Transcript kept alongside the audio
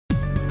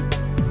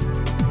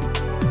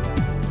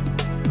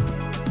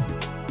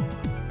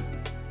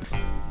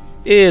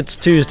It's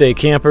Tuesday,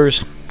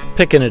 campers.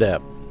 Picking it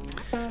up.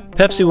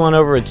 Pepsi won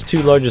over its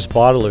two largest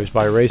bottlers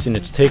by raising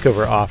its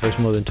takeover offers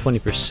more than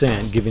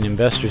 20%, giving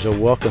investors a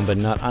welcome but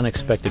not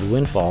unexpected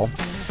windfall.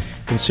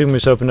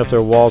 Consumers opened up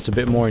their wallets a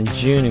bit more in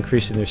June,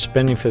 increasing their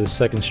spending for the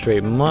second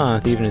straight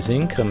month, even as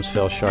incomes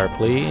fell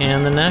sharply.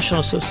 And the National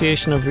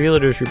Association of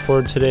Realtors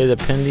reported today that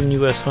pending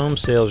U.S. home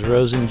sales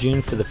rose in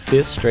June for the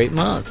fifth straight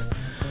month.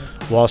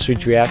 Wall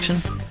Street's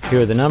reaction? Here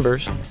are the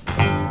numbers.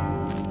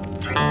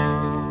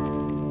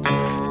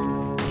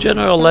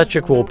 General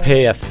Electric will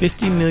pay a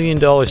 $50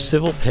 million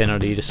civil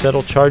penalty to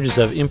settle charges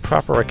of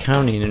improper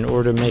accounting in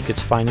order to make its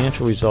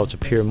financial results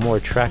appear more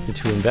attractive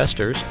to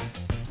investors.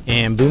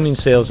 And booming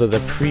sales of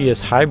the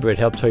Prius hybrid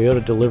helped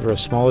Toyota deliver a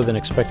smaller than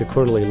expected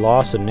quarterly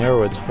loss and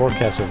narrow its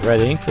forecast of red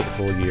ink for the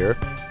full year.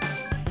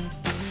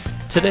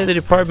 Today, the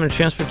Department of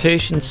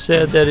Transportation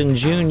said that in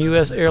June,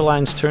 U.S.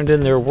 airlines turned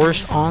in their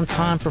worst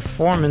on-time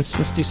performance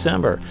since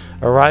December,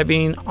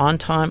 arriving on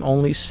time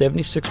only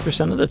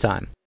 76% of the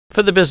time.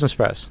 For the Business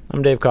Press,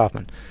 I'm Dave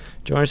Kaufman.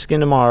 Join us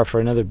again tomorrow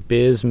for another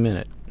Biz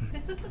Minute.